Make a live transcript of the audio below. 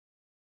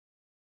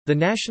The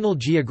National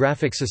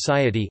Geographic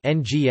Society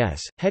 (NGS),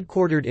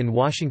 headquartered in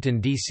Washington,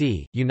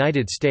 D.C.,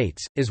 United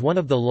States, is one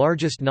of the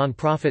largest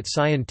nonprofit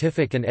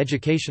scientific and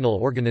educational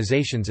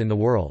organizations in the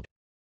world.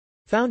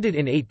 Founded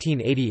in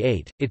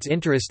 1888, its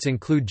interests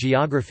include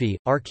geography,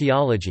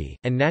 archaeology,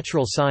 and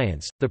natural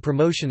science, the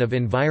promotion of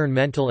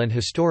environmental and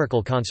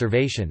historical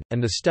conservation,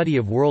 and the study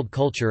of world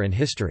culture and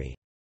history.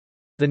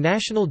 The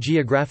National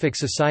Geographic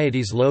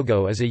Society's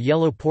logo is a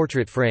yellow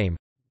portrait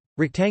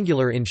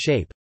frame—rectangular in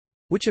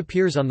shape—which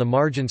appears on the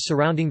margins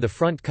surrounding the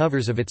front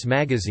covers of its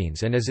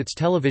magazines and as its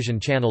television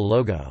channel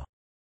logo.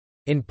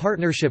 In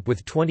partnership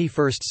with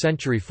 21st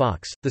Century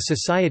Fox, the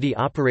Society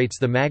operates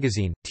the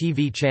magazine,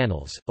 TV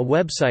channels, a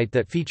website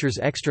that features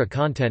extra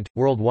content,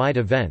 worldwide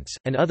events,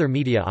 and other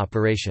media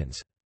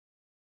operations.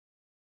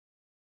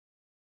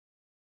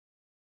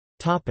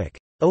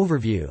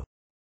 Overview.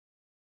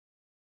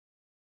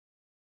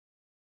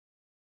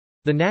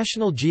 The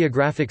National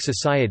Geographic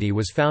Society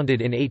was founded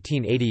in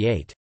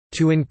 1888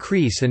 to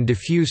increase and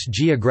diffuse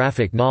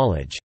geographic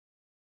knowledge.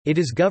 It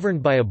is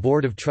governed by a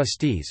board of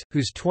trustees,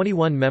 whose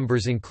 21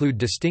 members include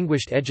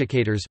distinguished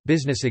educators,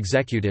 business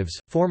executives,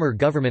 former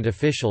government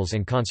officials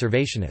and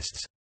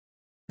conservationists.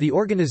 The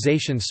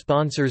organization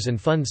sponsors and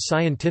funds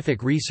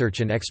scientific research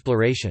and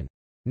exploration.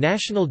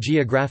 National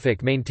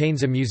Geographic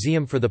maintains a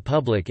museum for the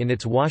public in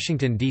its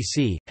Washington,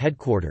 D.C.,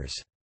 headquarters.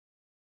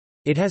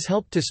 It has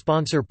helped to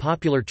sponsor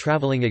popular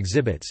traveling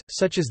exhibits,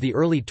 such as the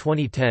early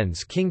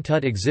 2010s King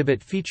Tut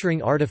exhibit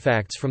featuring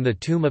artifacts from the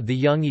tomb of the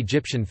young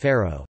Egyptian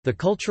pharaoh, the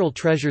Cultural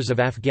Treasures of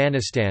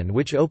Afghanistan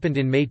which opened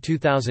in May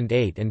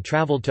 2008 and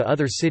traveled to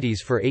other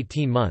cities for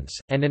 18 months,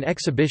 and an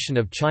exhibition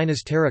of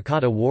China's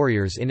terracotta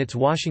warriors in its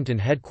Washington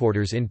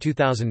headquarters in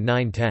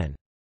 2009-10.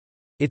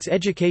 Its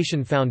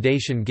Education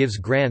Foundation gives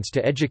grants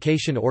to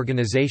education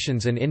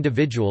organizations and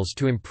individuals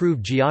to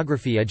improve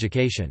geography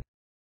education.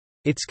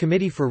 Its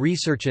Committee for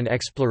Research and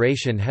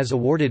Exploration has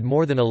awarded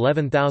more than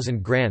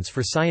 11,000 grants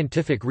for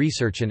scientific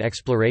research and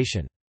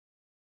exploration.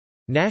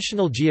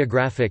 National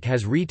Geographic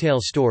has retail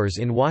stores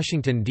in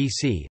Washington,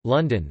 D.C.,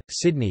 London,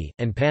 Sydney,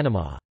 and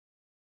Panama.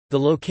 The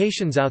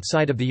locations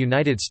outside of the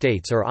United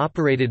States are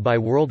operated by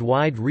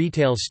Worldwide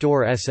Retail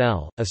Store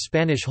S.L., a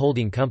Spanish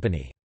holding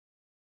company.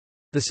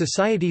 The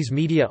Society's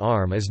media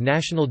arm is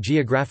National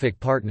Geographic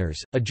Partners,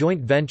 a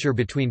joint venture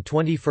between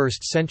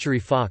 21st Century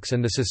Fox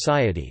and the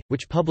Society,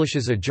 which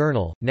publishes a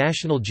journal,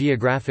 National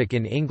Geographic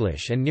in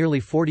English and nearly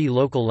 40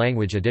 local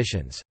language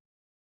editions.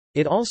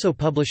 It also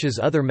publishes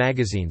other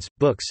magazines,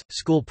 books,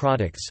 school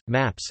products,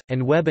 maps,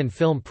 and web and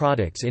film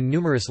products in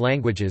numerous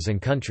languages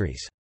and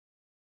countries.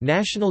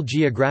 National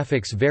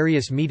Geographic's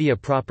various media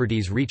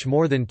properties reach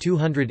more than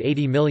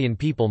 280 million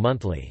people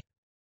monthly.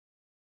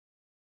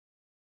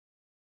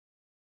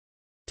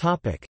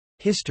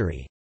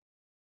 History.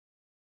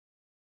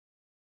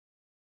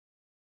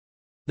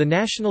 The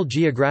National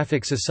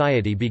Geographic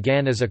Society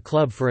began as a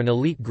club for an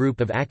elite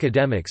group of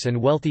academics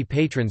and wealthy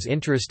patrons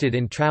interested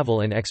in travel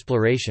and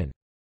exploration.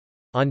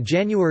 On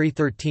January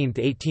 13,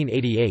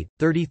 1888,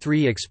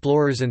 33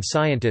 explorers and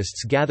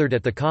scientists gathered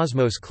at the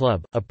Cosmos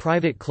Club, a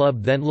private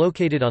club then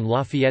located on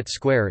Lafayette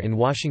Square in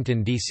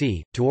Washington,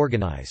 D.C., to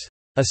organize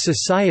a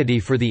society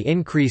for the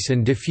increase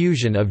and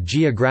diffusion of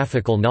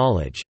geographical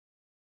knowledge.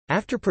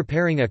 After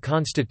preparing a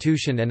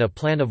constitution and a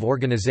plan of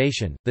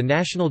organization, the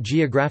National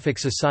Geographic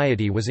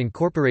Society was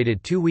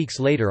incorporated 2 weeks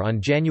later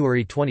on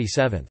January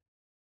 27.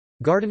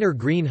 Gardiner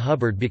Green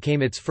Hubbard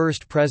became its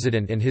first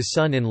president and his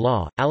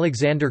son-in-law,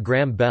 Alexander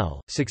Graham Bell,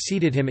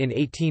 succeeded him in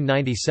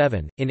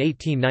 1897. In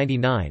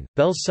 1899,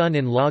 Bell's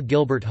son-in-law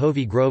Gilbert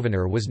Hovey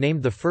Grosvenor was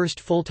named the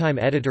first full-time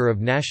editor of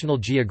National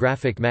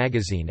Geographic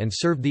magazine and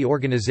served the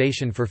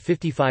organization for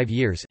 55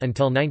 years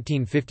until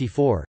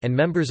 1954, and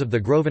members of the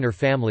Grosvenor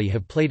family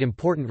have played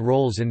important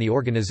roles in the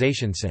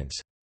organization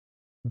since.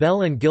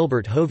 Bell and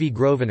Gilbert Hovey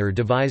Grosvenor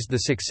devised the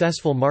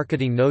successful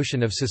marketing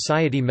notion of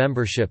society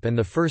membership and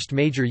the first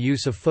major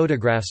use of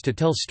photographs to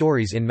tell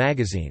stories in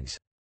magazines.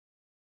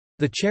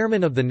 The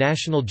chairman of the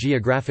National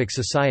Geographic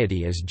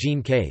Society is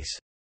Gene Case.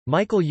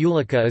 Michael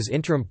Ulica is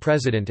interim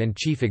president and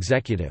chief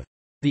executive.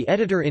 The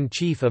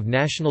editor-in-chief of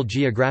National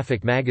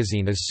Geographic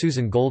magazine is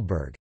Susan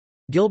Goldberg.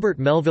 Gilbert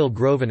Melville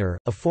Grosvenor,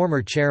 a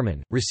former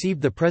chairman,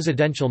 received the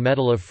Presidential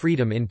Medal of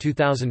Freedom in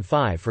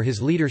 2005 for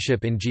his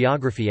leadership in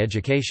geography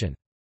education.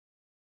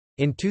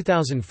 In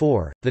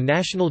 2004, the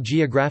National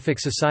Geographic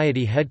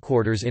Society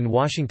headquarters in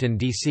Washington,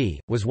 D.C.,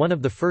 was one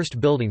of the first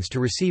buildings to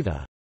receive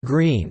a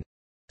 «green»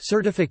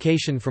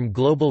 certification from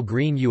Global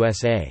Green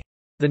USA.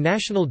 The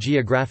National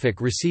Geographic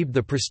received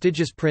the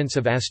prestigious Prince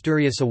of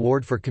Asturias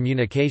Award for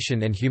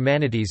Communication and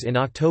Humanities in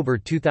October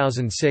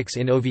 2006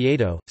 in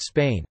Oviedo,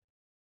 Spain.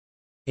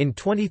 In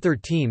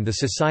 2013, the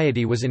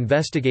Society was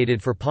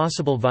investigated for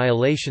possible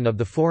violation of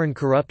the Foreign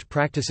Corrupt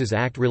Practices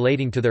Act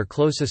relating to their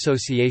close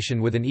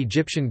association with an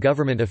Egyptian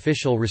government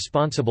official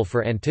responsible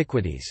for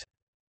antiquities.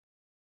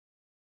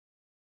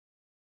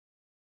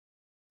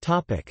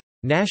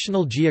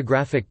 National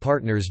Geographic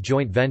Partners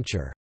joint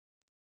venture.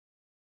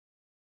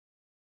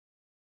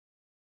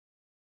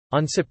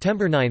 On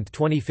September 9,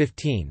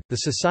 2015, the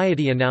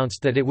Society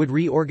announced that it would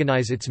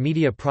reorganize its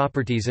media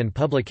properties and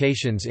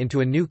publications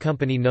into a new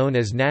company known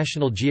as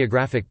National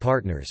Geographic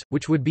Partners,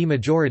 which would be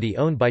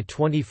majority-owned by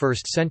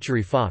 21st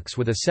Century Fox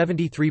with a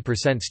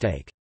 73%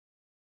 stake.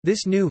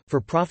 This new,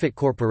 for-profit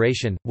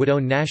corporation, would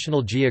own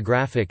National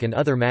Geographic and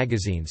other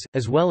magazines,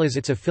 as well as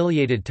its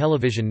affiliated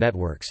television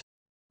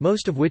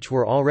networks—most of which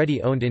were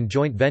already owned in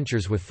joint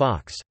ventures with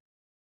Fox.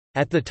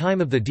 At the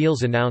time of the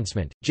deal's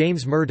announcement,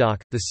 James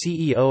Murdoch, the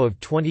CEO of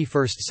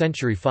 21st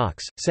Century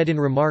Fox, said in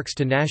remarks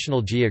to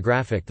National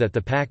Geographic that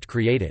the pact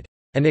created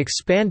an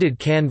expanded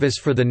canvas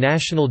for the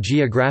National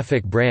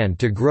Geographic brand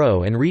to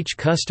grow and reach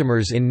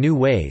customers in new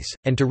ways,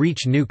 and to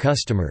reach new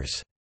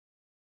customers.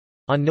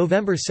 On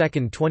November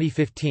 2,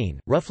 2015,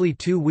 roughly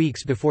 2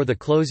 weeks before the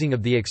closing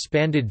of the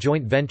expanded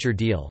joint venture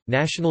deal,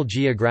 National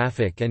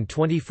Geographic and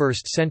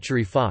 21st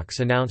Century Fox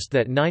announced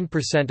that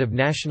 9% of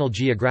National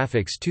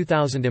Geographic's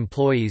 2,000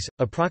 employees,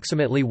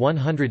 approximately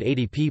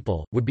 180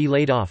 people, would be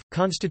laid off,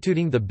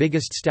 constituting the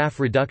biggest staff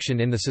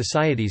reduction in the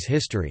Society's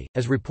history,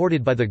 as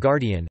reported by The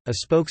Guardian. A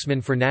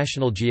spokesman for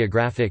National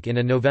Geographic in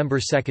a November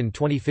 2,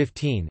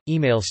 2015,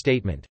 email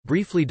statement,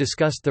 briefly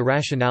discussed the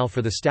rationale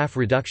for the staff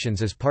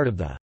reductions as part of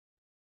the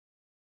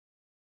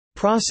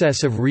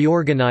process of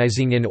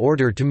reorganizing in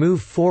order to move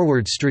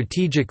forward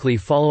strategically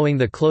following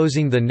the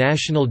closing the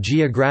National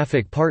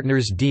Geographic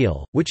Partners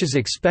deal, which is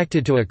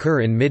expected to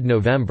occur in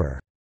mid-November.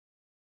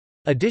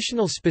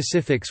 Additional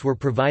specifics were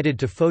provided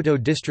to Photo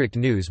District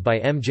News by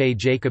M.J.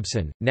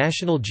 Jacobson,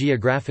 National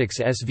Geographic's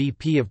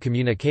SVP of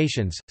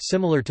Communications,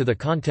 similar to the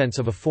contents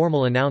of a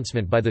formal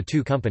announcement by the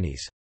two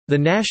companies. The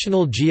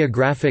National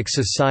Geographic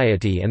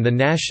Society and the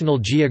National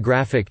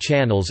Geographic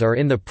Channels are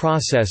in the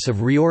process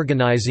of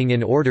reorganizing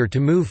in order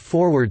to move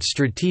forward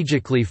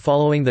strategically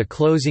following the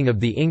closing of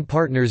the Inc.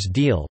 Partners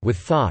deal with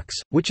Fox,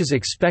 which is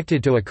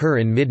expected to occur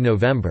in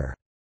mid-November.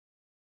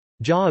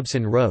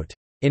 Jacobson wrote,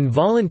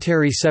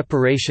 "Involuntary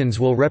separations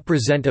will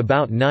represent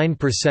about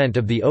 9%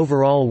 of the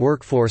overall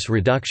workforce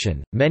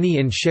reduction, many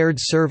in shared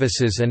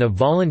services, and a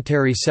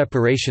voluntary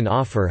separation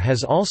offer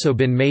has also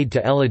been made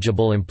to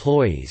eligible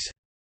employees."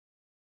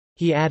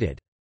 He added,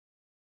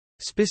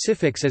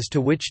 specifics as to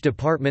which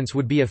departments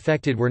would be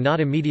affected were not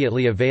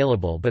immediately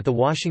available, but The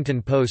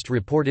Washington Post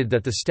reported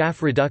that the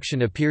staff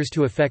reduction appears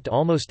to affect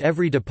almost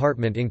every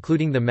department,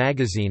 including the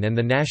magazine and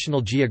the National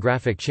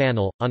Geographic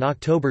Channel. On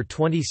October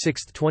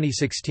 26,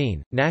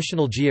 2016,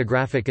 National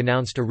Geographic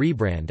announced a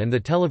rebrand and the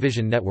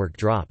television network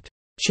dropped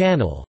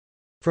Channel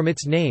from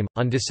its name.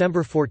 On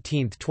December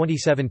 14,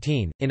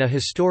 2017, in a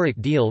historic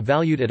deal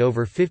valued at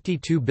over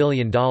 $52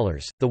 billion,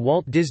 the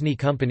Walt Disney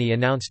Company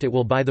announced it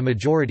will buy the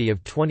majority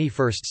of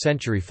 21st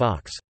Century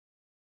Fox.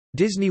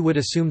 Disney would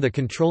assume the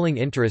controlling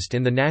interest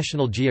in the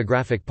National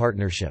Geographic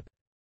partnership.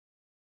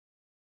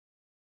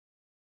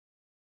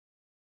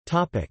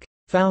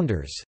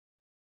 Founders.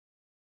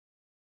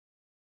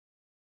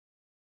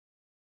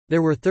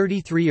 There were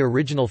 33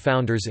 original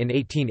founders in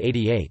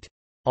 1888.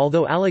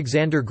 Although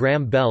Alexander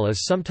Graham Bell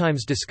is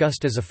sometimes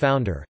discussed as a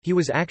founder, he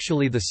was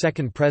actually the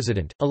second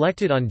president,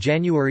 elected on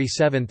January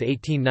 7,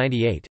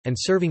 1898, and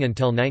serving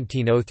until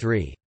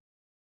 1903.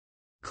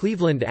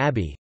 Cleveland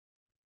Abbey,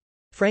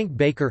 Frank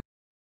Baker,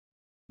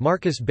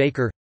 Marcus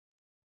Baker,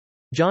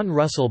 John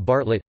Russell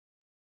Bartlett,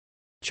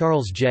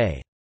 Charles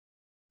J.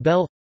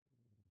 Bell,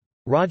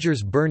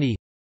 Rogers Birney,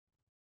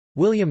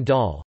 William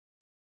Dahl,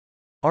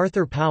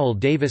 Arthur Powell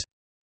Davis,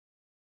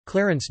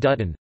 Clarence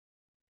Dutton,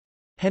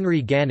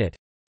 Henry Gannett,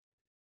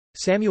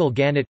 Samuel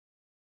Gannett,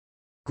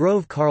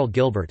 Grove Carl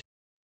Gilbert,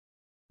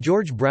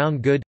 George Brown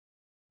Goode,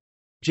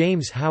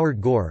 James Howard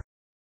Gore,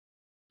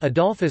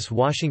 Adolphus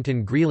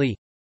Washington Greeley,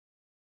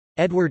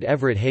 Edward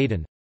Everett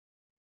Hayden,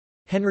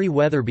 Henry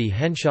Weatherby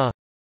Henshaw,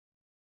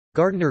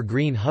 Gardner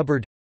Green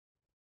Hubbard,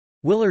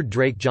 Willard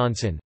Drake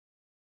Johnson,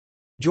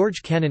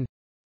 George Kennan,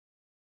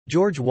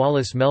 George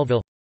Wallace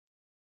Melville,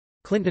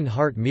 Clinton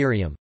Hart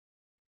Merriam,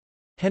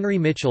 Henry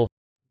Mitchell,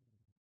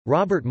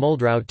 Robert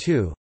Muldrow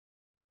II,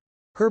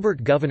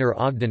 Herbert Governor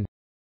Ogden,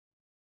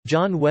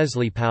 John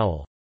Wesley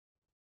Powell,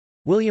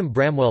 William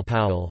Bramwell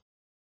Powell,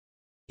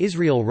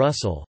 Israel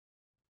Russell,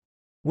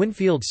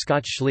 Winfield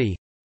Scott Schley,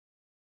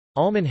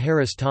 Almon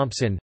Harris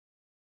Thompson,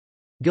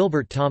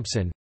 Gilbert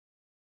Thompson,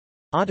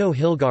 Otto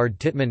Hilgard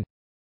Tittman,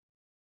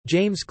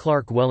 James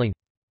Clark Welling.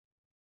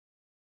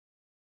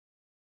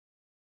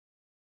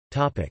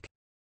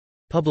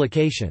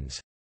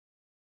 Publications.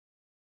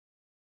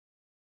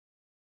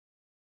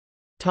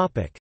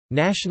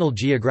 National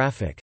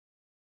Geographic.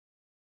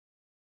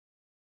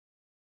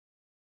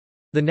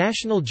 The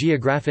National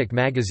Geographic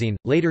magazine,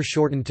 later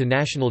shortened to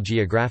National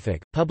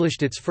Geographic,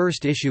 published its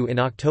first issue in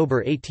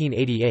October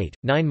 1888,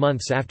 9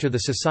 months after the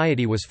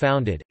Society was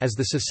founded, as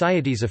the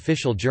Society's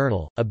official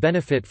journal, a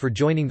benefit for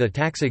joining the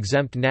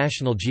tax-exempt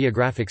National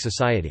Geographic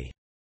Society.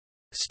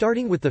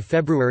 Starting with the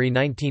February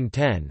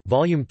 1910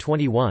 Volume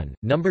 21,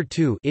 Number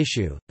 2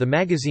 issue, the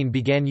magazine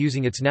began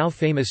using its now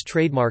famous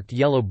trademarked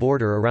yellow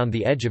border around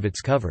the edge of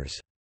its covers.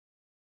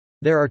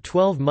 There are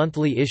 12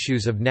 monthly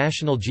issues of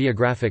National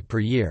Geographic per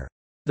year.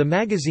 The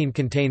magazine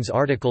contains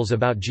articles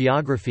about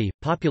geography,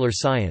 popular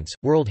science,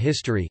 world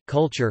history,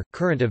 culture,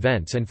 current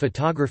events and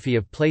photography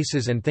of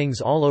places and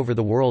things all over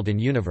the world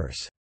and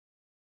universe.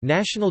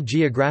 National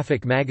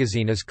Geographic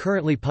magazine is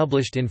currently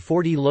published in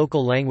 40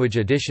 local language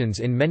editions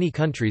in many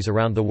countries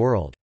around the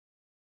world.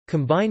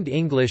 Combined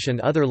English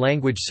and other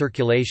language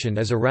circulation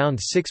is around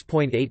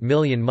 6.8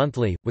 million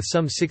monthly, with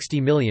some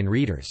 60 million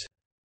readers.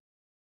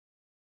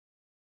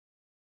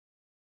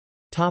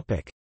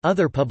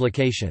 Other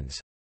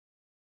publications.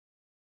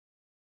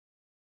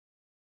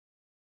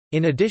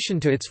 In addition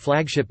to its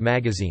flagship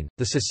magazine,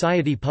 the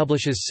Society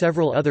publishes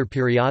several other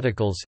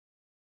periodicals.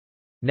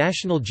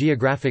 National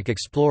Geographic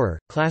Explorer,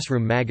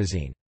 classroom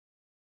magazine.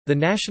 The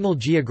National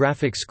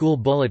Geographic School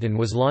Bulletin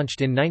was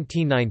launched in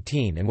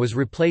 1919 and was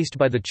replaced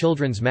by the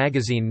children's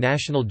magazine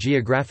National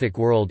Geographic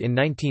World in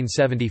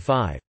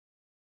 1975.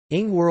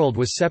 Ing World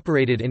was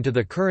separated into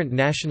the current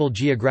National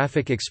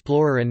Geographic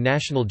Explorer and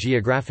National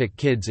Geographic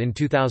Kids in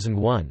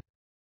 2001.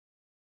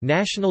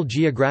 National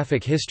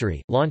Geographic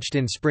History, launched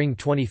in spring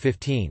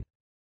 2015.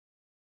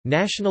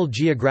 National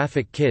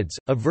Geographic Kids,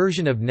 a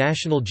version of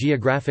National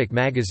Geographic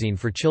magazine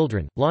for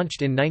children,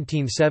 launched in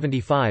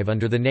 1975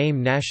 under the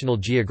name National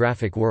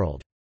Geographic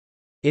World.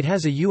 It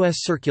has a U.S.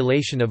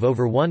 circulation of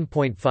over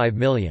 1.5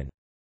 million.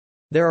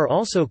 There are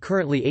also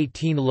currently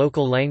 18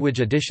 local language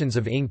editions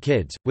of Ing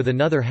Kids, with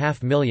another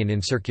 500,000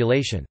 in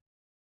circulation.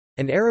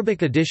 An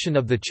Arabic edition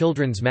of the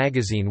children's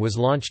magazine was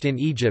launched in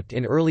Egypt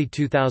in early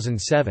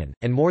 2007,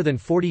 and more than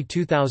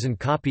 42,000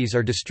 copies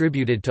are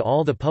distributed to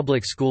all the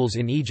public schools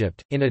in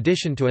Egypt, in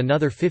addition to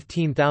another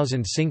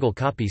 15,000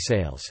 single-copy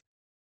sales.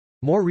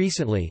 More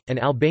recently, an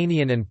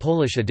Albanian and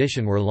Polish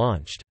edition were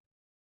launched.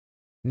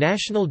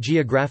 National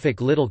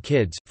Geographic Little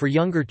Kids, for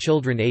younger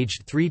children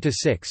aged 3 to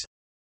 6.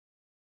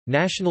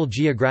 National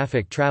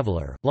Geographic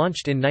Traveler,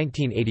 launched in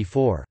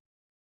 1984.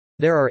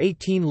 There are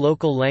 18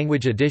 local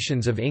language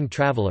editions of Ing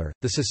Traveler.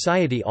 The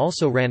Society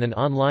also ran an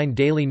online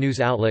daily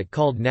news outlet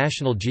called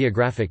National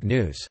Geographic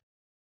News.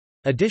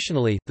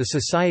 Additionally, the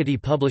Society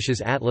publishes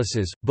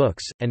atlases,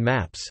 books, and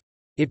maps.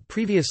 It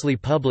previously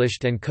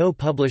published and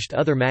co-published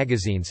other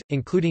magazines,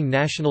 including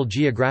National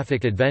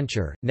Geographic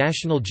Adventure,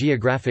 National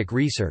Geographic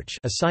Research,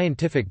 a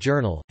scientific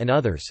journal, and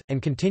others,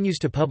 and continues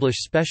to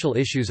publish special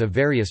issues of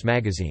various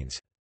magazines.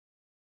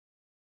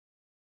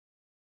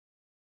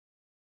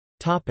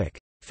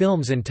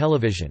 Films and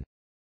television.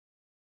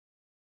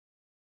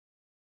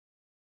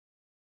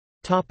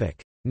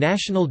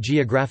 National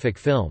Geographic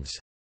Films.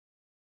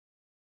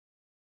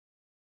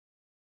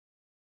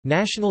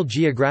 National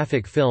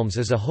Geographic Films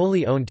is a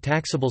wholly owned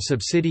taxable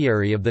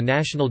subsidiary of the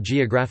National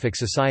Geographic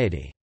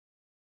Society.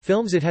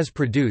 Films it has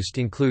produced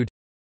include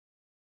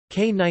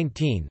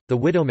K-19, The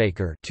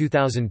Widowmaker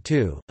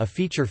 2002, a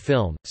feature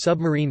film,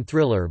 submarine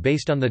thriller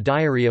based on the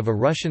diary of a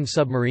Russian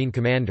submarine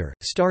commander,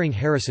 starring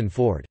Harrison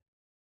Ford.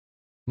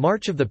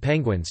 March of the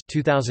Penguins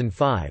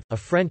 2005, a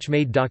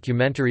French-made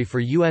documentary for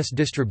U.S.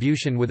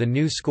 distribution with a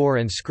new score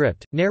and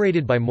script,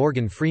 narrated by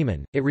Morgan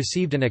Freeman. It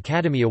received an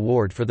Academy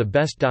Award for the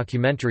Best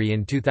Documentary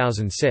in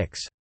 2006.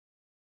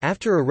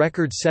 After a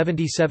record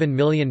 $77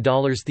 million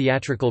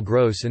theatrical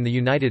gross in the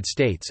United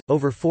States,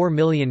 over 4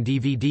 million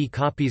DVD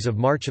copies of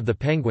March of the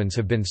Penguins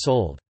have been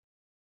sold.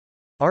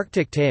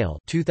 Arctic Tale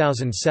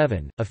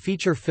 2007, a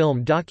feature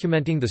film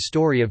documenting the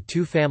story of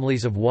two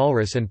families of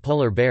walrus and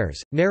polar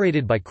bears,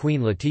 narrated by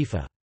Queen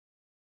Latifah.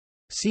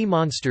 Sea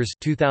Monsters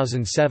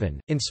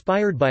 2007,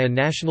 inspired by a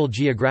National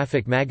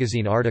Geographic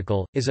magazine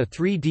article, is a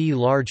 3D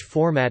large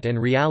format and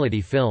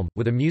reality film,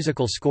 with a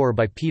musical score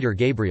by Peter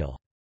Gabriel.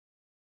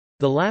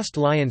 The Last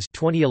Lions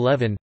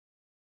 2011,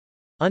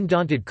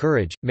 Undaunted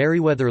Courage,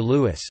 Meriwether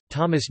Lewis,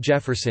 Thomas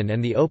Jefferson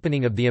and the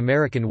Opening of the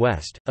American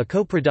West, a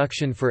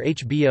co-production for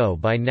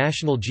HBO by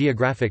National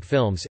Geographic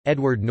Films,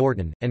 Edward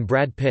Norton, and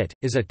Brad Pitt,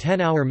 is a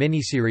 10-hour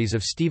miniseries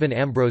of Stephen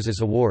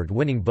Ambrose's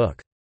award-winning book.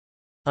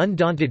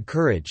 Undaunted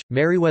Courage,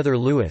 Meriwether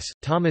Lewis,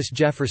 Thomas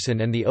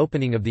Jefferson and the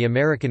Opening of the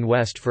American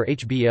West for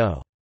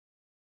HBO.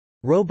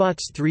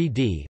 Robots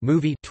 3D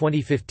movie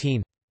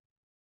 2015.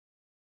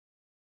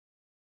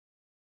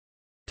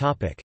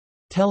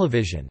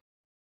 Television.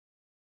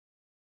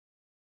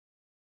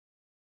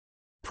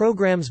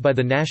 Programs by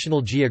the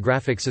National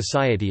Geographic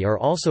Society are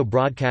also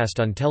broadcast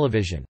on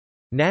television.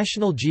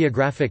 National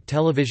Geographic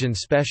television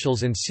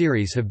specials and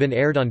series have been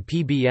aired on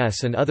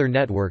PBS and other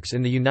networks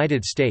in the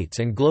United States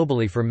and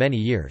globally for many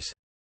years.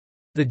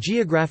 The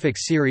Geographic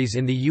series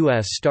in the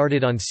U.S.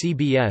 started on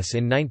CBS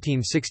in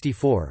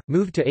 1964,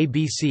 moved to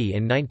ABC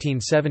in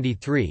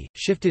 1973,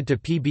 shifted to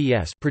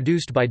PBS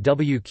produced by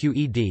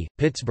WQED,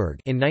 Pittsburgh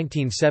in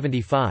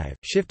 1975,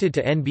 shifted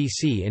to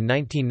NBC in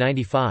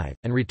 1995,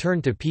 and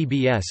returned to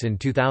PBS in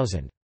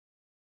 2000.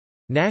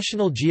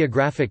 National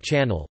Geographic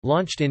Channel,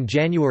 launched in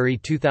January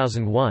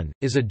 2001,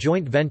 is a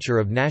joint venture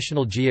of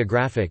National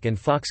Geographic and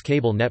Fox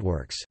Cable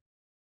Networks.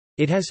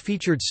 It has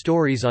featured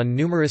stories on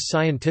numerous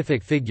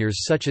scientific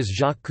figures such as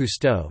Jacques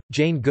Cousteau,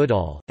 Jane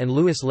Goodall, and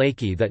Louis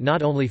Leakey that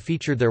not only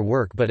featured their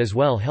work but as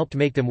well helped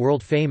make them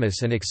world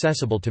famous and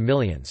accessible to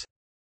millions.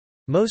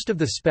 Most of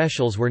the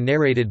specials were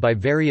narrated by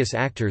various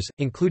actors,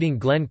 including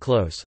Glenn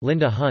Close,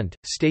 Linda Hunt,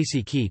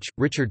 Stacy Keach,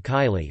 Richard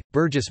Kiley,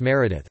 Burgess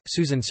Meredith,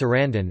 Susan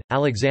Sarandon,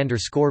 Alexander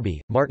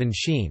Scorby, Martin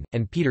Sheen,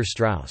 and Peter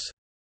Strauss.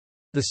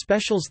 The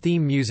special's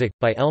theme music,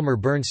 by Elmer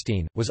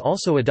Bernstein, was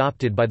also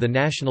adopted by the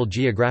National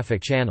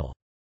Geographic Channel.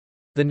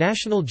 The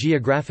National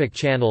Geographic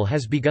Channel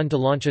has begun to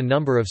launch a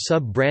number of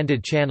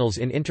sub-branded channels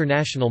in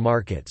international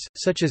markets,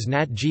 such as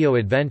Nat Geo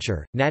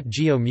Adventure, Nat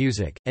Geo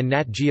Music, and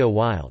Nat Geo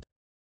Wild.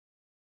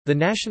 The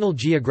National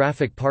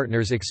Geographic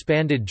Partners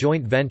expanded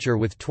joint venture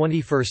with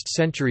 21st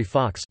Century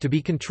Fox, to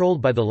be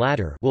controlled by the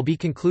latter, will be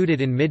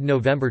concluded in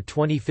mid-November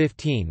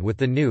 2015, with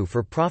the new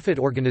for-profit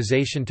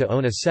organization to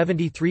own a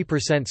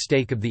 73%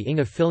 stake of the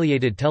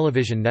ING-affiliated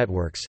television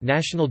networks,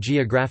 National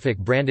Geographic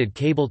branded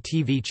cable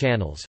TV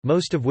channels,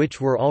 most of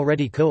which were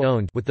already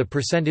co-owned, with the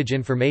percentage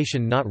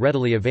information not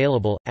readily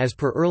available, as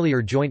per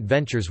earlier joint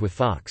ventures with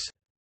Fox.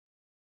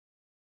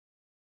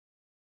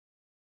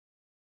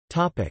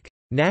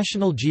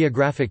 National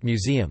Geographic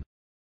Museum.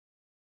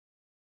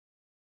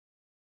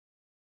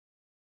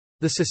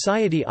 The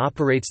Society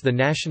operates the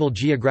National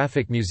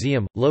Geographic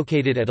Museum,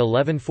 located at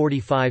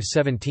 1145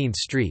 17th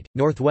Street,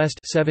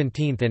 Northwest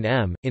 17th and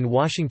M, in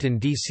Washington,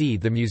 D.C.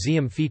 The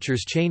museum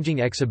features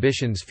changing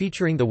exhibitions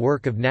featuring the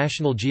work of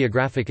National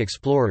Geographic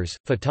explorers,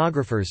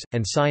 photographers,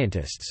 and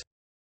scientists.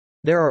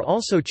 There are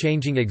also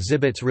changing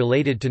exhibits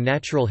related to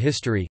natural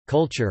history,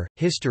 culture,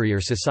 history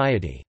or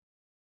society.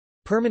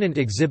 Permanent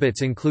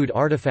exhibits include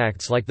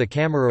artifacts like the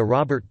camera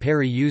Robert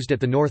Peary used at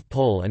the North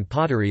Pole and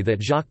pottery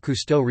that Jacques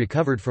Cousteau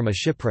recovered from a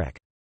shipwreck.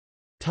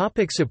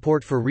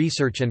 Support for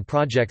research and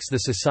projects. The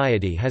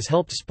Society has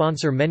helped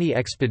sponsor many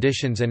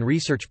expeditions and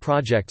research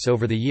projects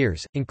over the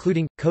years,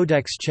 including,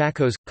 Codex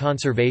Chacos,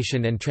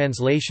 conservation and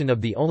translation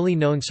of the only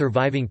known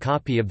surviving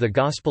copy of the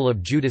Gospel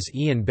of Judas.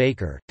 Ian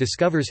Baker,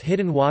 discovers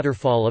hidden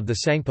waterfall of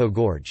the Sangpo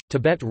Gorge,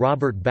 Tibet.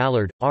 Robert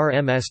Ballard,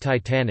 RMS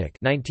Titanic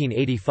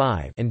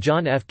 1985, and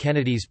John F.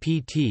 Kennedy's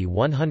PT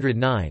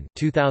 109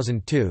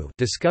 2002,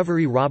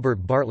 Discovery.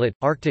 Robert Bartlett,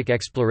 Arctic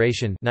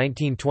Exploration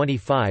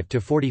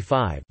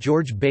 1925–45,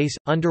 George Bass,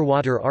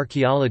 Underwater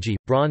Archaeology,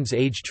 Bronze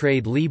Age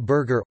Trade. Lee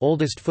Berger,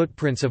 Oldest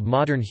Footprints of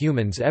Modern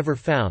Humans Ever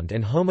Found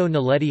and Homo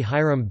naledi.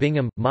 Hiram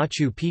Bingham,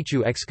 Machu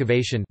Picchu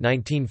Excavation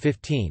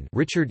 1915,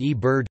 Richard E.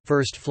 Byrd,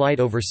 First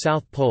Flight over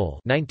South Pole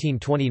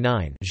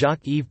 1929,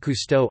 Jacques-Yves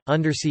Cousteau,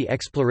 Undersea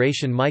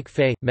Exploration. Mike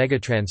Fay,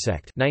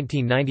 Megatransect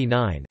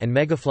 1999 and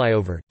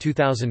Megaflyover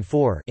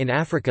 2004, In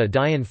Africa.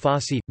 Dian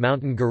Fossey,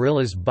 Mountain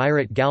Gorillas.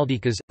 Bharat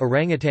Galdikas,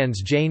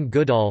 Orangutans. Jane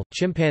Goodall,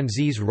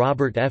 Chimpanzees.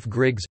 Robert F.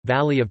 Griggs,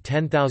 Valley of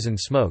 10,000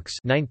 Smokes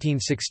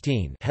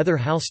 1916, Heather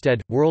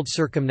Halstead, World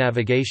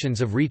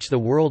Circumnavigations of Reach the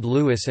World.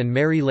 Lewis and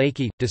Mary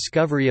Lakey,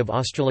 Discovery of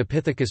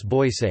Australopithecus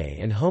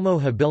boisei and Homo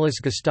habilis.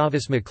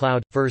 Gustavus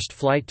MacLeod, First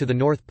Flight to the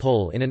North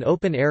Pole in an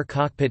Open-Air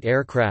Cockpit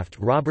Aircraft.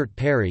 Robert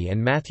Peary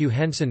and Matthew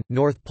Henson,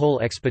 North Pole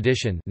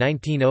Expedition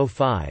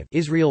 1905,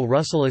 Israel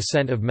Russell,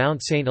 Ascent of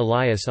Mount St.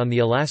 Elias on the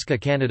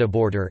Alaska-Canada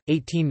border,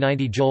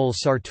 1890. Joel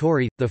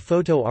Sartori, The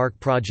Photo Ark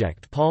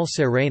Project. Paul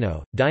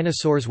Sereno,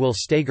 Dinosaurs. Will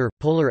Steger,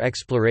 Polar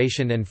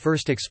Exploration and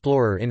First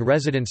Explorer in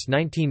Residence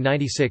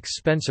 1996.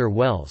 Spencer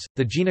Wells,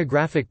 The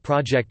Genographic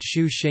Project.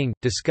 Xu Xing,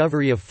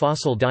 Discovery of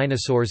Fossil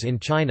Dinosaurs in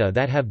China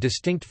that have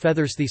distinct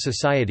feathers. The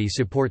Society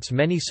supports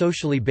many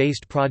socially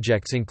based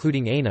projects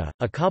including AINA,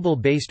 a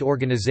Kabul-based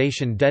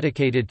organization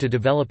dedicated to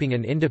developing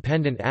an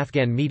independent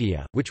Afghan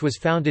media, which was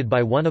founded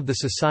by one of the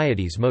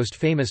Society's most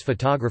famous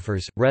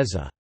photographers,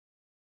 Reza.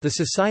 The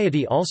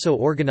Society also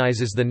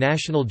organizes the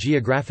National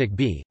Geographic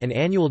Bee, an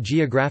annual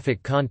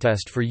geographic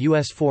contest for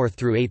U.S. 4th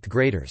through 8th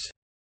graders.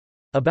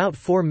 About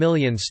 4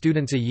 million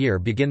students a year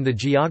begin the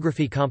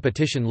geography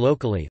competition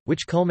locally,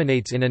 which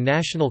culminates in a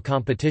national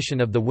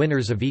competition of the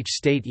winners of each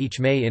state each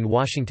May in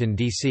Washington,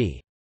 D.C.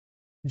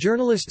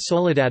 Journalist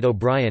Soledad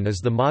O'Brien is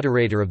the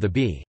moderator of the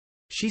Bee.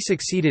 She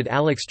succeeded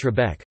Alex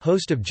Trebek,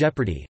 host of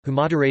Jeopardy, who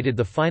moderated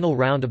the final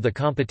round of the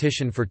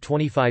competition for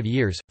 25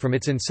 years, from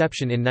its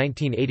inception in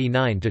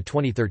 1989 to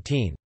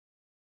 2013.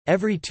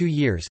 Every 2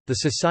 years, the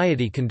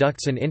Society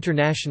conducts an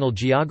international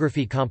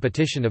geography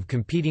competition of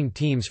competing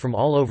teams from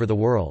all over the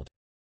world.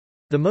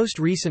 The most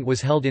recent was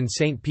held in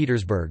St.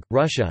 Petersburg,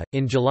 Russia,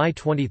 in July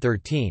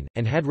 2013,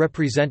 and had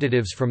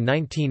representatives from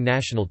 19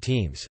 national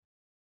teams.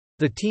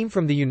 The team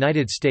from the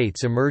United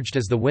States emerged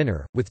as the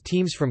winner, with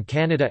teams from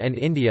Canada and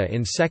India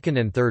in second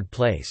and third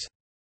place.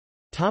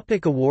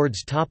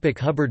 Awards.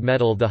 Hubbard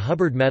Medal. The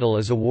Hubbard Medal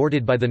is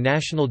awarded by the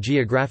National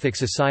Geographic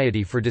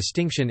Society for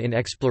distinction in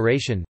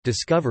exploration,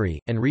 discovery,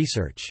 and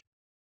research.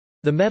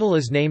 The medal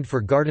is named for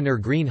Gardiner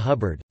Green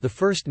Hubbard, the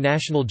first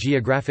National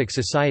Geographic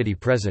Society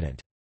president.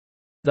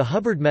 The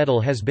Hubbard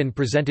Medal has been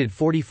presented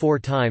 44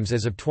 times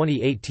as of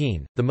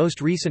 2018, the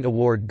most recent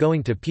award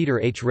going to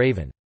Peter H.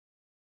 Raven.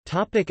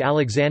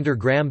 Alexander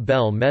Graham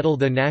Bell Medal.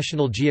 The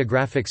National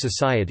Geographic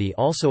Society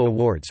also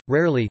awards,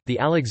 rarely, the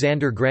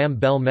Alexander Graham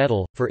Bell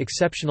Medal, for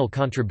exceptional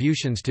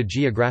contributions to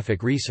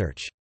geographic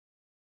research.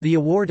 The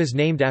award is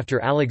named after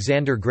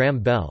Alexander Graham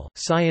Bell,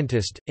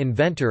 scientist,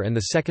 inventor and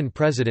the second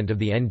president of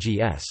the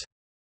NGS.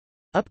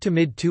 Up to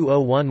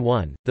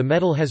mid-2011, the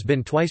medal has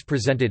been twice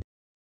presented.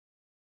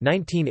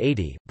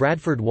 1980,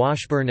 Bradford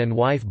Washburn and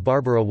wife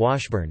Barbara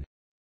Washburn.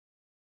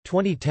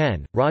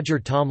 2010, Roger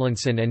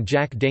Tomlinson and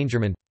Jack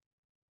Dangermond.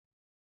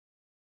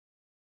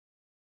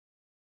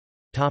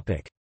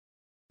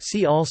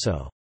 See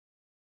also: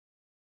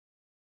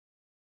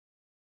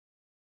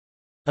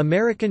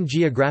 American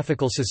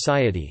Geographical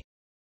Society,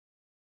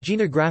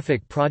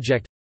 Genographic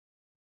Project,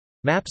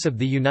 Maps of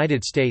the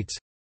United States,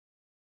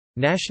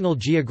 National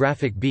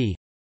Geographic B,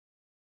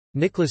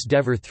 Nicholas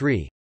Dever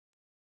III,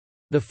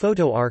 The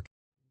Photo Ark,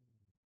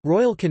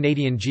 Royal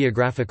Canadian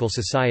Geographical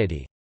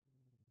Society,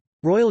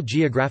 Royal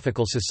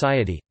Geographical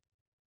Society.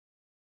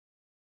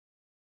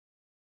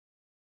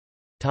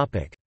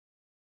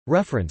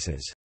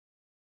 References.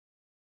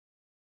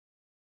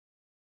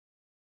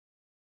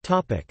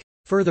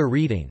 Further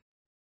reading.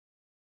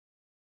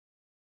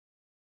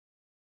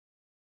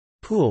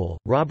 Poole,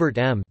 Robert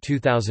M.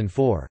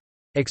 2004.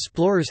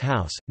 Explorer's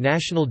House,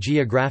 National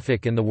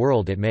Geographic and the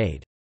World It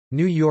Made.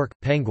 New York,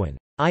 Penguin.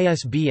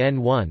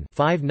 ISBN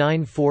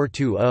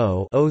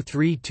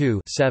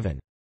 1-59420-032-7.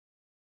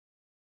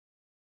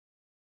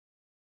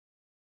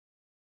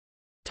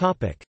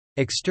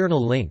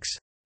 External links.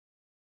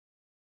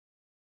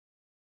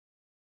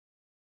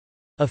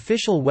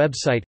 Official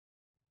website.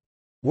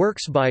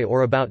 Works by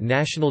or about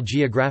National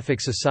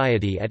Geographic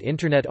Society at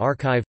Internet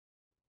Archive.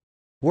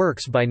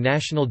 Works by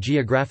National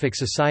Geographic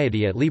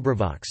Society at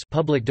LibriVox,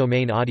 public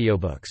domain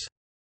audiobooks.